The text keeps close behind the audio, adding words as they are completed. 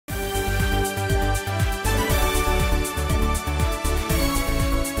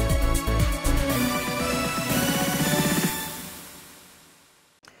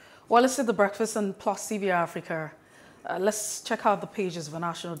Well, let's see the breakfast on Plus TV Africa. Let's check out the pages of the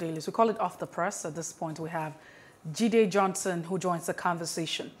national dailies. We call it Off the Press. At this point, we have Jide Johnson, who joins the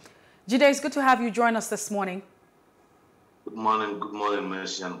conversation. Jide, it's good to have you join us this morning. Good morning,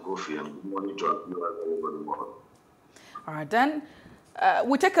 Mercy and Kofi, and good morning to everybody. All right, then.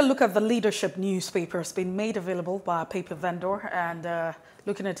 We take a look at the Leadership newspaper. It's been made available by a paper vendor, and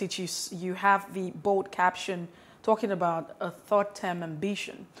looking at it, you have the bold caption talking about a third term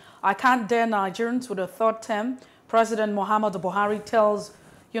ambition. I can't dare Nigerians with a third term. President Muhammadu Buhari tells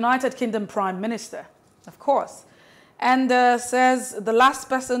United Kingdom Prime Minister, of course, and says the last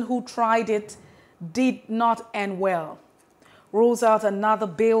person who tried it did not end well. Rules out another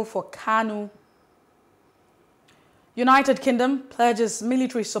bail for Kanu. United Kingdom pledges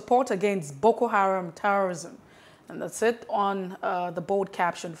military support against Boko Haram terrorism. And that's it on the bold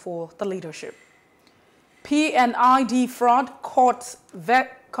caption for the Leadership. PNID fraud court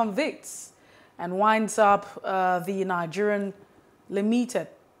convicts and winds up the Nigerian Limited,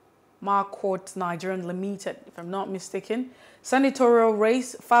 Marquardt Nigerian Limited, if I'm not mistaken. Senatorial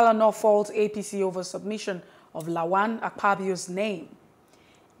race, Falana faults APC over submission of Lawan Akpabio's name.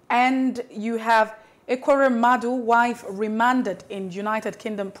 And you have Ekwere Madu, wife heralded in United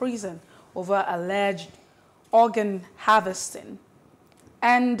Kingdom prison over alleged organ harvesting.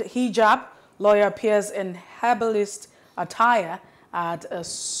 And hijab, lawyer appears in herbalist attire at a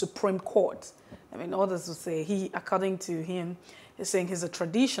Supreme Court. I mean, others will say he, according to him, is saying he's a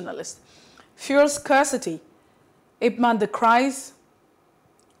traditionalist. Fuel scarcity. Ipman decries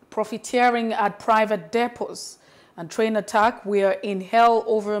profiteering at private depots. And train attack, we are in hell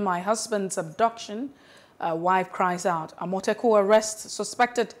over my husband's abduction. Wife cries out. Amoteku arrests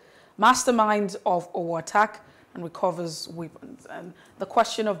suspected mastermind of our attack and recovers weapons. And the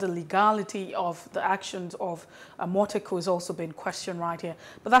question of the legality of the actions of Amoteku is also being questioned right here.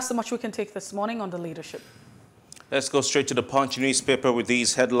 But that's so much we can take this morning on the Leadership. Let's go straight to the Punch newspaper with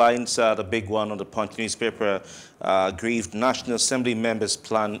these headlines. The big one on the Punch newspaper, aggrieved National Assembly members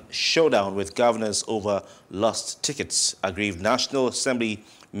plan showdown with governors over lost tickets. Aggrieved National Assembly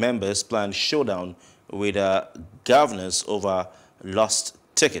members plan showdown with governors over lost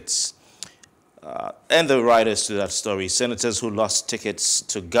tickets. And the writers to that story, senators who lost tickets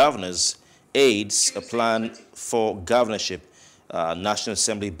to governors, aides a plan for governorship, National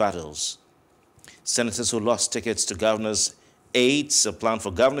Assembly battles. Senators who lost tickets to governors, aides a plan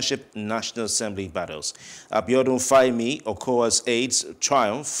for governorship, National Assembly battles. Abiodun Faimi, Okowa's aides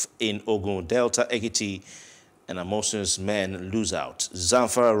triumph in Ogun, Delta, Ekiti, and Amosun's men lose out.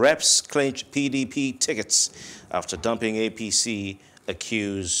 Zamfara reps clinch PDP tickets after dumping APC,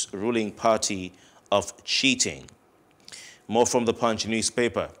 accuse ruling party of cheating. More from the Punch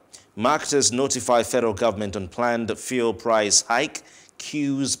newspaper. Marketers notify federal government on planned fuel price hike.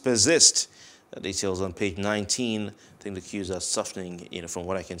 Queues persist. Details on page 19. I think the queues are softening, from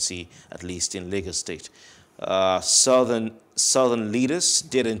what I can see, at least in Lagos State. Southern leaders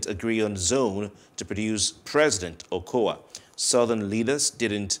didn't agree on zone to produce President Okowa. Southern leaders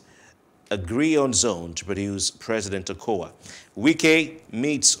didn't agree on zone to produce President Okowa. Wike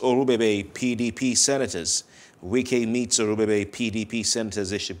meets Orubebe PDP senators. Wike meets Orubebe PDP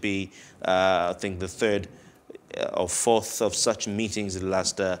senators. It should be, I think, the third or fourth of such meetings in the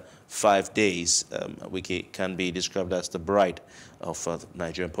last 5 days. Wike can be described as the bride of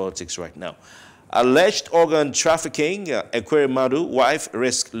Nigerian politics right now. Alleged organ trafficking, Ekwere Madu, wife,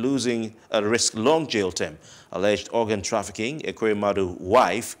 risk long jail term. Alleged organ trafficking, Ekwere Madu,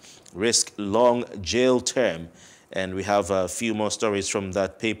 wife, risk long jail term. And we have a few more stories from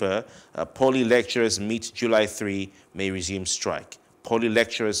that paper. Poly lecturers meet July 3, may resume strike. Poly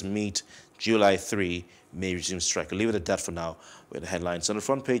lecturers meet July 3, may resume strike. I'll leave it at that for now with the headlines on the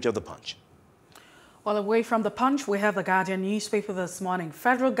front page of the Punch. Well, away from the Punch, we have the Guardian newspaper this morning.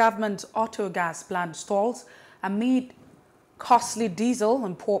 Federal government auto gas plant stalls amid costly diesel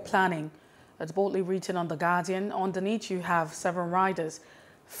and poor planning. It's boldly written on the Guardian. Underneath, you have several riders.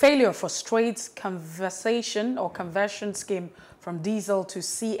 Failure frustrates conversion scheme from diesel to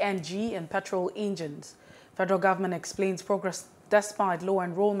CNG and petrol engines. Federal government explains progress despite low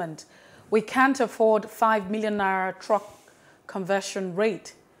enrollment. We can't afford 5 million naira truck conversion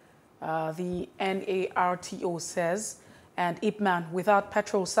rate. The NARTO says, and Ipman, without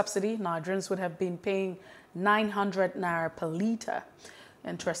petrol subsidy, Nigerians would have been paying 900 naira per litre.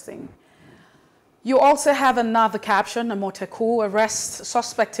 Interesting. You also have another caption, Amoteku arrests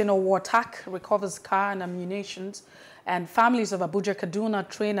suspect in a war attack, recovers car and ammunition, and families of Abuja Kaduna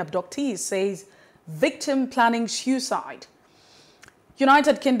train abductees says victim planning suicide.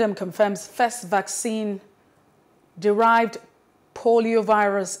 United Kingdom confirms first vaccine derived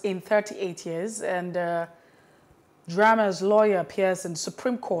poliovirus in 38 years. And Drama's lawyer appears in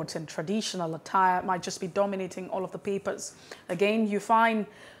Supreme Court in traditional attire, might just be dominating all of the papers. Again, you find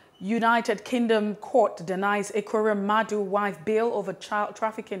United Kingdom court denies Ekweremadu wife bail over child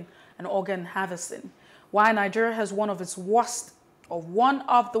trafficking and organ harvesting. Why Nigeria has one of the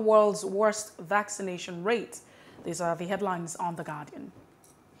world's worst vaccination rates. These are the headlines on The Guardian.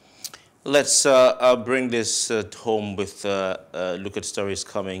 Let's bring this home with a look at stories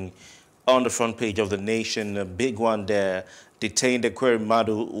coming on the front page of The Nation. A big one there. Detained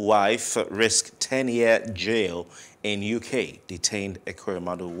Ekweremadu wife risk 10-year jail in UK. Detained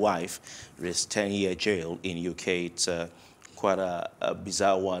Ekweremadu wife risk 10-year jail in UK. It's quite a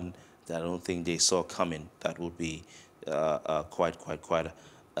bizarre one that I don't think they saw coming. That would be quite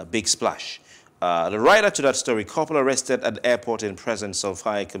a big splash. The writer to that story, couple arrested at the airport in presence of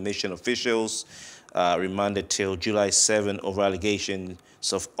High Commission officials, remanded till July 7 over allegations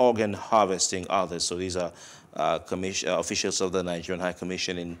of organ harvesting others. So these are officials of the Nigerian High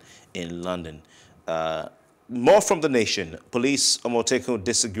Commission in London. More from The Nation. Police Omoteko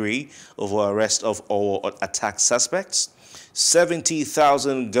disagree over arrest of all attack suspects.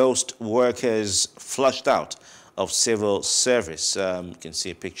 70,000 ghost workers flushed out of civil service. You can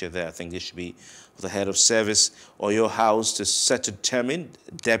see a picture there. I think this should be the head of service or your house set to determine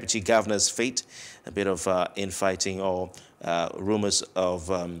deputy governor's fate. A bit of infighting or rumors of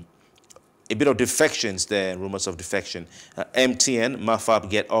a bit of defections there, rumors of defection. MTN, MAFAB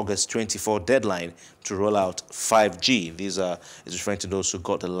get August 24 deadline to roll out 5G. These is referring to those who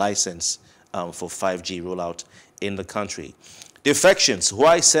got the license for 5G rollout in the country. Defections,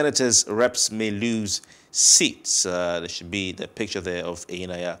 why senators, reps may lose seats. There should be the picture there of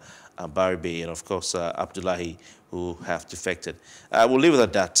Einaya Baribe and, of course, Abdullahi, who have defected. We'll leave it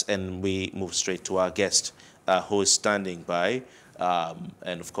at that, and we move straight to our guest, who is standing by.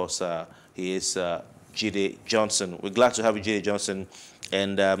 And, of course, he is Jide Johnson. We're glad to have you, Jide Johnson.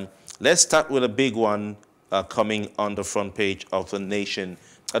 And let's start with a big one coming on the front page of The Nation.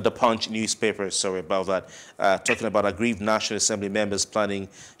 The Punch newspaper, sorry about that, talking about aggrieved National Assembly members planning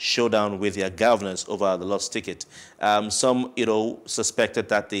showdown with their governors over the lost ticket. Some, suspected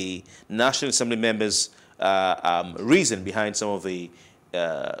that the National Assembly members' reason behind some of the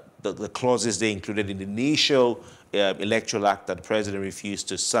clauses they included in the initial electoral act that the president refused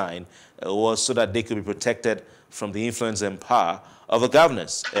to sign was so that they could be protected from the influence and power of the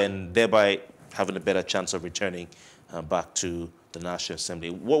governors, and thereby having a better chance of returning back to the National Assembly.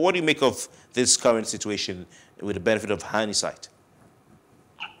 What do you make of this current situation with the benefit of hindsight?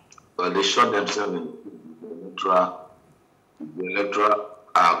 Well, they shot themselves in the electoral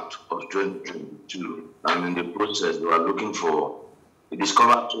act of 2022, and in the process they were looking for a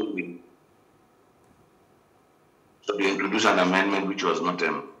discovered tool. So they introduced an amendment which was not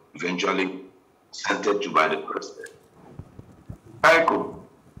eventually sent to by the president. Cycle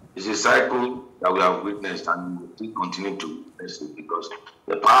is a cycle that we have witnessed and we will continue to witness it because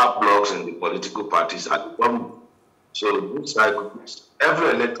the power blocks and the political parties are the government. So this cycle, every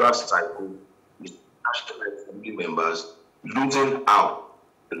electoral cycle, is National Assembly members losing out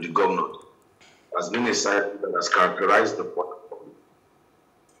to the governor. Has been a cycle that has characterized the political.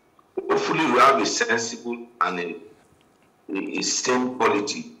 Hopefully we have a sensible and a sane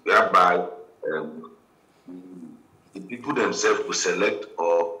polity whereby the people themselves will select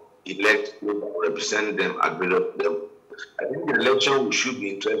or elect who represent them at various levels. I think the election we should be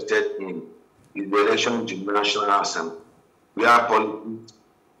interested in is the election to the National Assembly, where politics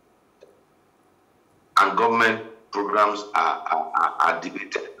and government programs are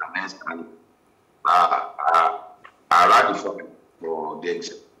debated and are ratified for the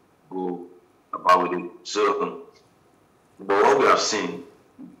executive to go about with it. So, but what we have seen,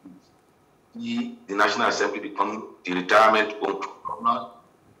 the National Assembly become the retirement home for governors,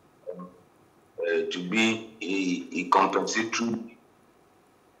 to be a compensatory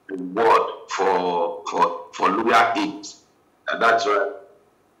reward for lower aids. And that's why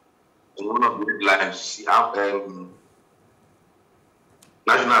in one of the headlines,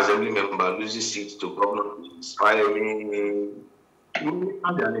 National Assembly member loses seats to governor inspiring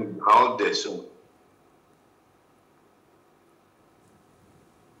how there. So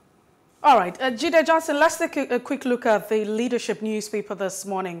all right, Jide Johnson, let's take a quick look at the Leadership newspaper this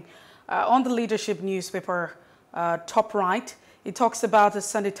morning. On the Leadership newspaper, top right, it talks about the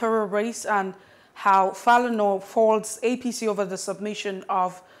senatorial race and how Falana faults APC over the submission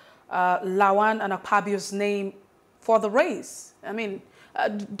of Lawan and Akpabio's name for the race. I mean,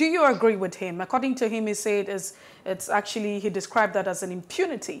 do you agree with him? According to him, he said it's actually, he described that as an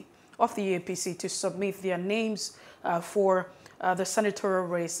impunity of the APC to submit their names for the senatorial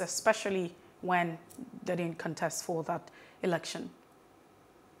race, especially when they didn't contest for that election?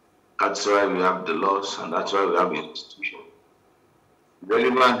 That's why we have the laws, and that's why we have the institution.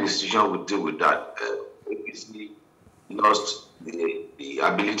 Relevant decision will deal with that. APC lost the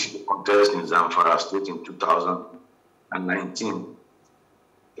ability to contest in Zamfara State in 2019.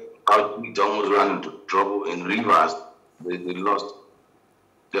 It almost ran into trouble in Rivers. They lost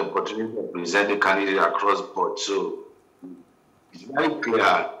the opportunity to present the candidate across the board. So it's very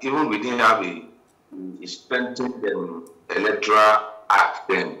clear, even we didn't have a strengthened electoral act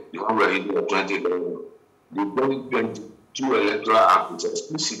then, the one we did in 2011. The 2022 electoral act is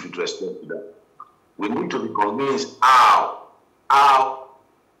explicit with respect to that. We need to be convinced how Ahmed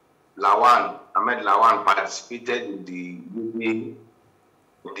Lawan participated in the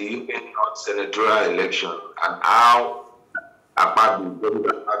UK North senatorial election, and how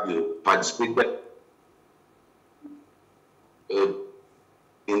Akpabio participated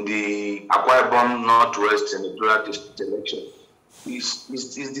in the Akwa Ibom Northwest senatorial district election. Is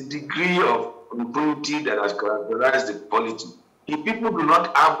the degree of impunity that has characterized the polity. If people do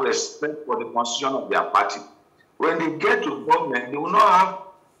not have respect for the constitution of their party, when they get to government, they will not have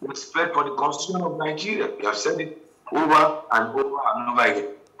respect for the constitution of Nigeria. We have said it over and over and over again.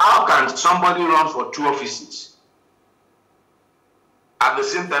 How can somebody run for 2 offices at the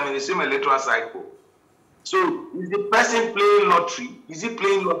same time in the same electoral cycle? So is the person playing lottery? Is he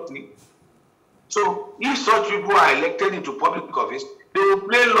playing lottery? So if such people are elected into public office, they will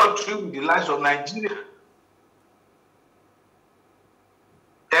play lottery with the lives of Nigeria.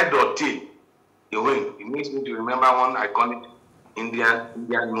 Head or tail, they win. It makes me to remember one iconic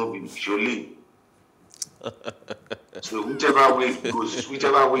Indian movie, Sholay. So whichever way it goes,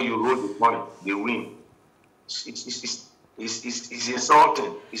 whichever way you roll the coin, they win. It's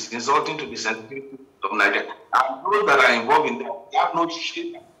insulting. It's insulting to the sensitivity of Nigeria. And those that are involved in that, they have no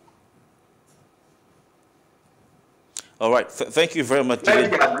shame. All right. Thank you very much.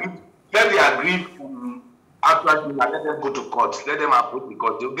 Let the aggrieved actually let them go to court. Let them approach the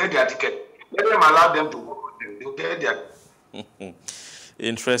court. They'll get their ticket. Let them allow them to work with them. They'll get their...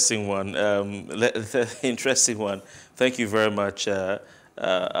 Interesting one. Interesting one. Thank you very much,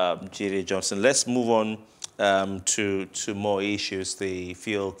 Jide Johnson. Let's move on to more issues. The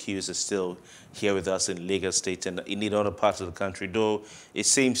field queues are still here with us in Lagos State and in other parts of the country, though it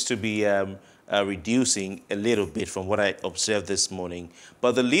seems to be reducing a little bit from what I observed this morning.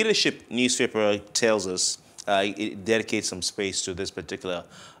 But the Leadership newspaper tells us, it dedicates some space to this particular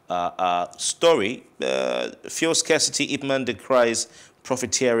story. Fuel scarcity, Ipman decries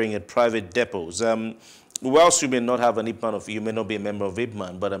profiteering at private depots. Whilst you may not have an Ipman, you may not be a member of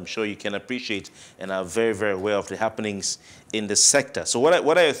Ipman, but I'm sure you can appreciate and are very, very aware of the happenings in the sector. So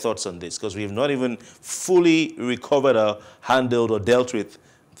what are your thoughts on this? Because we have not even fully recovered or handled or dealt with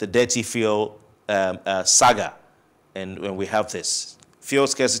the dirty fuel saga, and when we have this. Fuel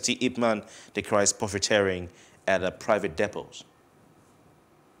scarcity, Ipman decries profiteering at private depots.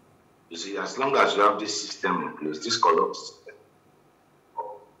 You see, as long as you have this system in place, this corrupt system,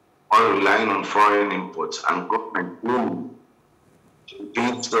 all relying on foreign imports and government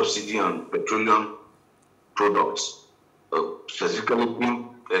paying subsidy on petroleum products, specifically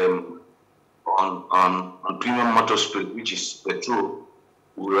on premium motor spirit, which is petrol,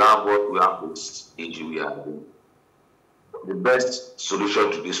 we have what we have this age we are doing. The best solution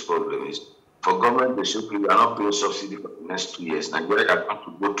to this problem is for government to say we are not paying subsidy for the next 2 years. Nigeria are going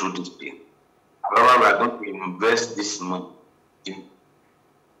to go through this thing. However, we are going to invest this money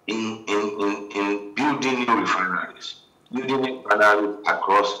in building new refineries,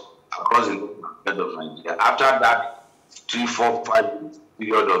 across the head of Nigeria. After that 3, 4, 5 years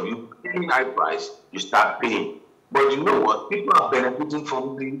period of you paying high price, you start paying. But you know what? People are benefiting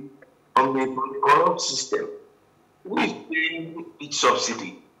from the corrupt system. Who is paying each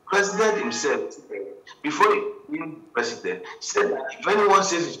subsidy? President himself, before he became president, said that if anyone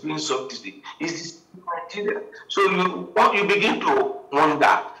says he's paying subsidy, it's Nigeria. So you begin to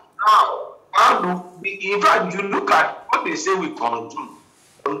wonder how do we, in fact, you look at what they say we consume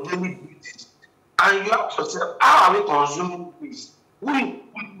on daily basis, and you ask yourself, how are we consuming this?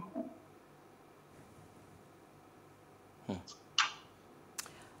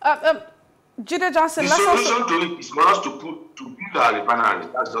 Jide Johnson, the solution to it is for us to build our refineries.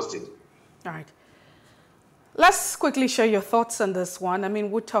 That's just it. All right. Let's quickly share your thoughts on this one. I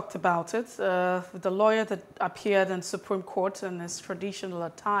mean, we talked about it. The lawyer that appeared in Supreme Court in his traditional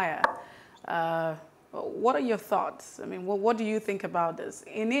attire. What are your thoughts? I mean, what do you think about this?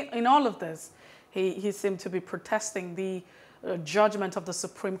 In all of this, he seemed to be protesting the judgment of the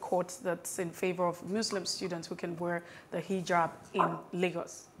Supreme Court that's in favor of Muslim students who can wear the hijab in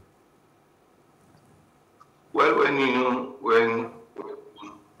Lagos? Well, when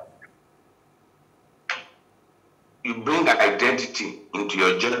you bring identity into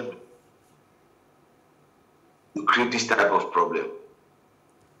your journey, you create this type of problem.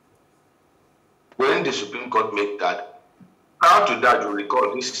 When the Supreme Court made that, prior to that, you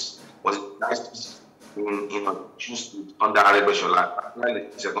recall this was in under Aggrieved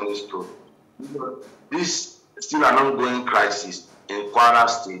secondary school. This is still an ongoing crisis in Kwara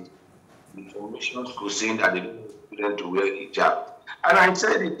State. Information school saying that they don't want to wear hijab. And I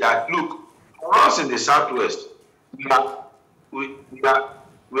said it that, look, for us in the Southwest, we are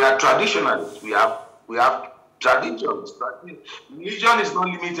traditionalists. We have traditions. Religion is not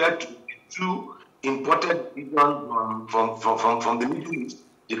limited to two imported religion from the Middle East,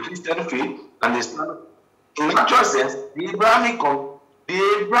 the Christian faith and the Islamic. In actual sense, the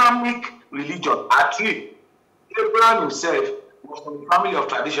Abrahamic religion are three. Abraham himself was from the family of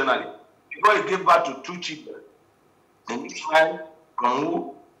traditionalists before he gave birth to two children. And Ishmael, from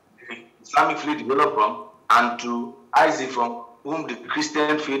whom the Islamic faith developed from, and to Isaac, from whom the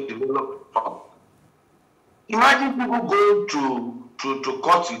Christian faith developed from. Imagine people going to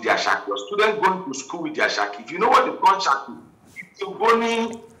court with their shaki, or students going to school with their shaki. If you know what they call shaki, it's a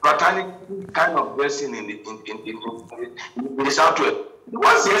bony fraternity kind of dressing in the Southwest.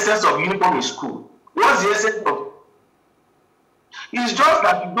 What's the essence of uniform in school? What's the essence of? It's just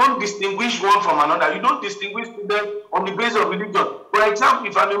that you don't distinguish one from another. You don't distinguish students on the basis of religion. For example,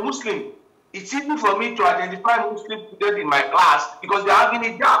 if I'm a Muslim, it's easy for me to identify Muslim students in my class because they're having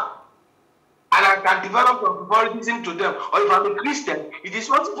a job. And I can develop some favoritism to them. Or if I'm a Christian, it is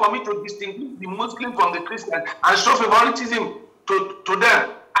possible for me to distinguish the Muslim from the Christian and show favoritism to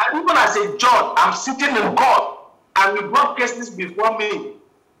them. And even as a judge, I'm sitting in court and you brought cases before me.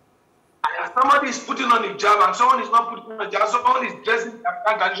 And somebody is putting on a hijab and someone is not putting on a hijab, someone is dressing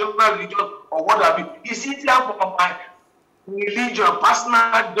a traditional religion or what have you. It's easier for my religion,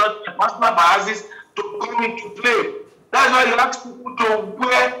 personal biases to come into play. That's why you ask people to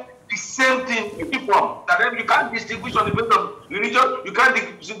wear the same thing, uniform. That you can't distinguish on the basis of religion, you can't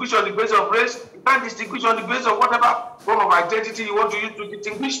distinguish on the basis of race, you can't distinguish on the basis of whatever form of identity you want to use to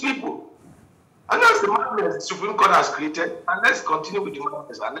distinguish people. And that's the madness the Supreme Court has created. And let's continue with the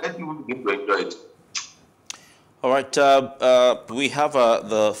madness and let people begin to enjoy it. All right, we have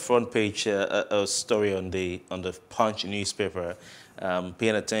the front page a story on the Punch newspaper,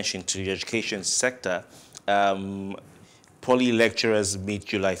 paying attention to the education sector. Poly lecturers meet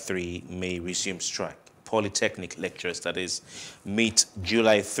July 3, may resume strike. Polytechnic lecturers, that is, meet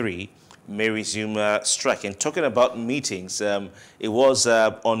July 3, may resume strike. And talking about meetings, it was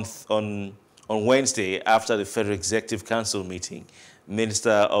on Wednesday after the Federal Executive Council meeting. Minister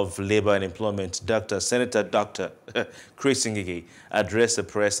of Labor and Employment, Senator Dr. Chris Ngige, addressed the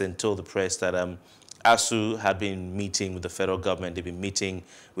press and told the press that ASU had been meeting with the federal government. They've been meeting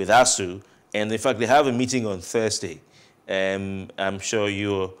with ASU, and in fact, they have a meeting on Thursday. I'm sure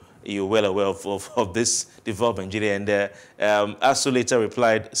you're well aware of this development, Jide. And ASU later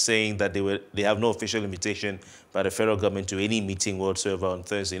replied saying that they have no official invitation by the federal government to any meeting whatsoever on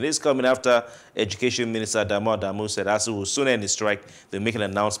Thursday. This is coming after Education Minister Adamu said ASU will soon end the strike. They'll make an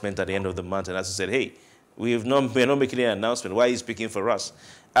announcement at the end of the month. And ASU said, hey, we're not making an announcement. Why are you speaking for us?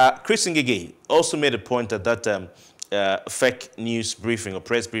 Chris Ngige also made a point at that fake news briefing or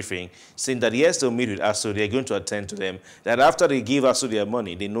press briefing, saying that yes, they'll meet with ASU, they're going to attend to them, that after they give ASU their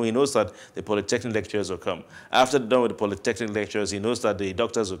money, he knows that the polytechnic lecturers will come. After they're done with the polytechnic lecturers, he knows that the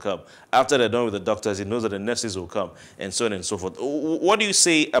doctors will come. After they're done with the doctors, he knows that the nurses will come, and so on and so forth. What do you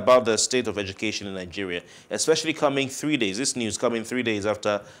say about the state of education in Nigeria, especially coming 3 days, this news coming 3 days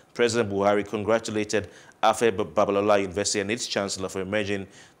after President Buhari congratulated Afe Babalola University and its chancellor for emerging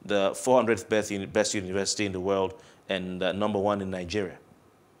the 400th best university in the world and #1 in Nigeria?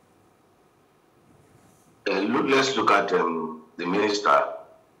 Let's look at the minister.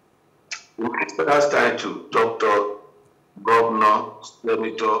 The minister has title Doctor, Governor,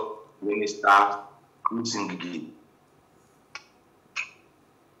 Senator, Minister, Chris Ngige.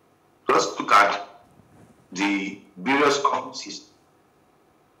 Let's look at the various offices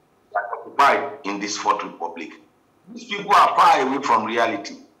that are occupied in this Fourth Republic. These people are far away from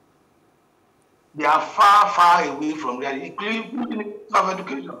reality. They are far, far away from reality, including the Ministry of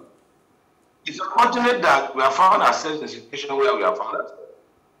Education. It's unfortunate that we have found ourselves in a situation where we have found ourselves,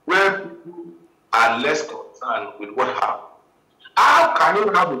 where people are less concerned with what happened. How can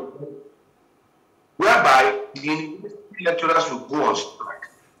you have a whereby the university lecturers will go on strike?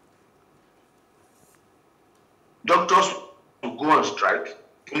 Doctors go on strike,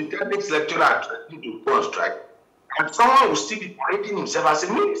 polytechnics lecturer are threatening to go on strike, and someone will still be parading himself as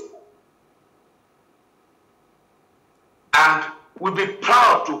a minister. And will be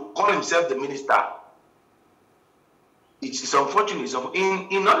proud to call himself the minister. It's unfortunate.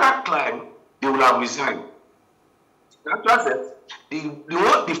 In other climes, they will have resigned. That's it.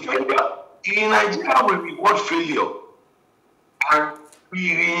 The failure in Nigeria will reward failure, and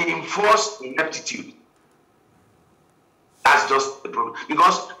we reinforce ineptitude. That's just the problem.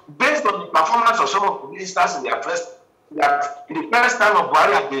 Because based on the performance of some of the ministers in the first time of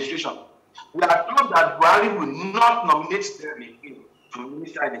Buhari administration, we are told that Buhari will not nominate them again to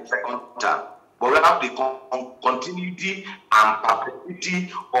minister in the second term, but we have the continuity and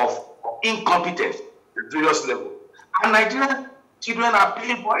perpetuity of incompetence at various levels. And Nigerian children are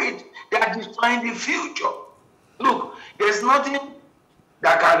paying for it. They are destroying the future. Look, there's nothing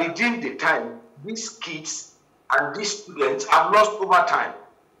that can redeem the time these kids and these students have lost over time.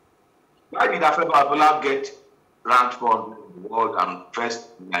 Why did Afeba Abola get ranked for the world and first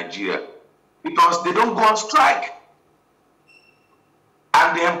in Nigeria? Because they don't go on strike.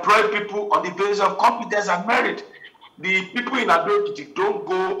 And they employ people on the basis of competence and merit. The people in Aggrieved don't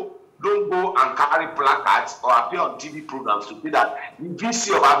go and carry placards or appear on TV programs to say that the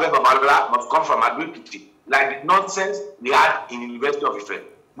VC of Afeba Abola must come from Aggrieved, like the nonsense we had in University of Ife,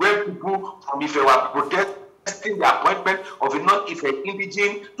 where people from Ife were protesting the appointment of a non-Ife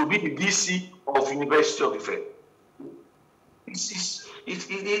indigene to be the VC of University of Ife. It's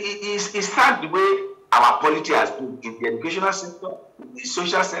sad the way our polity has been in the educational sector, in the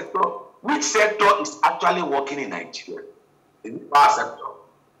social sector. Which sector is actually working in Nigeria? In the power sector.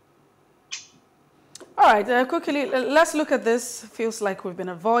 All right, quickly, let's look at this. Feels like we've been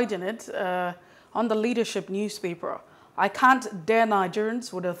avoiding it. On the leadership newspaper, I can't dare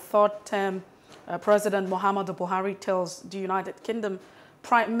Nigerians with a third term. President Muhammadu Buhari tells the United Kingdom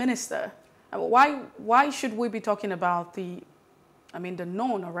Prime Minister. Why should we be talking about the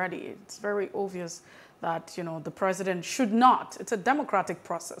known already? It's very obvious that, the president should not. It's a democratic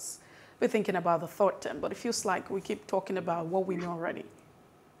process. We're thinking about the third term, but it feels like we keep talking about what we know already.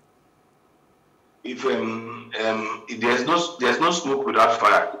 If there's no smoke without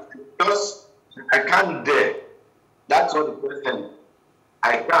fire, because I can't dare. That's what the president.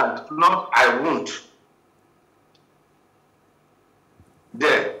 I can't, not I won't.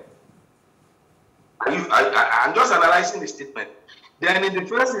 There. I'm just analyzing the statement. Then in the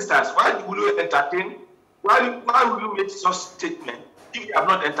first instance, why will you entertain? Why will you make such statement if you have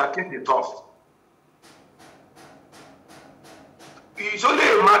not entertained the thought? It's only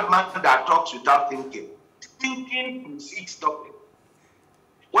a madman that talks without thinking. Thinking precedes talking.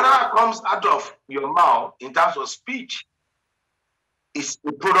 Whatever comes out of your mouth in terms of speech is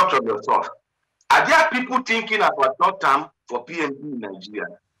a product of your thought. Are there people thinking about third term for PMP in Nigeria?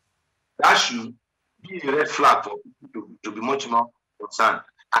 That should be a red flag for people to be much more concerned.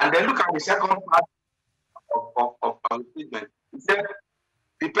 And then look at the second part of the statement. He said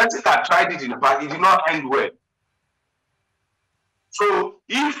the person that tried it in the past, it did not end well. So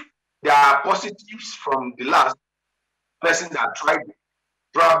if there are positives from the last person that tried it,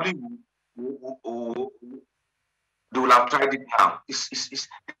 probably they will have tried it now.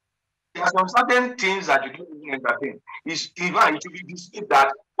 There are some certain things that you don't even entertain. It should be distinct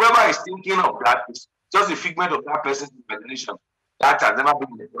that whoever is thinking of that is just a figment of that person's imagination. That has never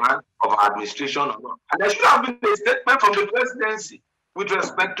been the plan of our administration or not. And there should have been a statement from the presidency with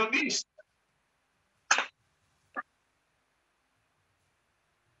respect to this.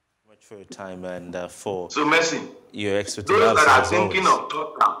 Much for your time and for Mercy, your expertise. Those that are thinking of third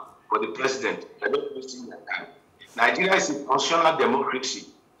term for the president, they are not wasting their time. Nigeria is a constitutional democracy,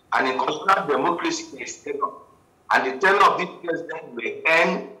 and in constitutional democracy there is tenure. And the tenure of this president will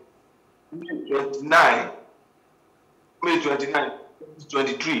end May 29,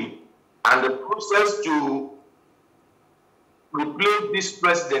 2023, and the process to replace this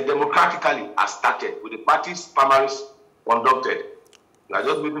president democratically has started with the party's primaries conducted. We are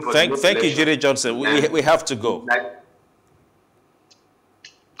just waiting for thank you, Jide Johnson. We have to go.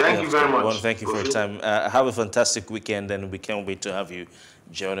 Thank you very much. Well, thank you for your time. Have a fantastic weekend, and we can't wait to have you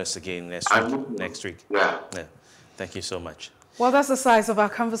join us again next week. Yeah. Thank you so much. Well, that's the size of our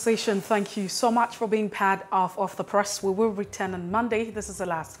conversation. Thank you so much for being part of the press. We will return on Monday. This is the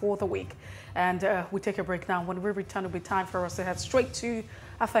last for the week. And we take a break now. When we return, it'll be time for us to head straight to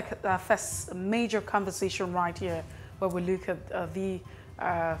our first major conversation right here, where we look at the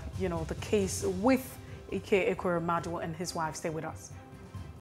case with Ike Ekweremadu and his wife. Stay with us.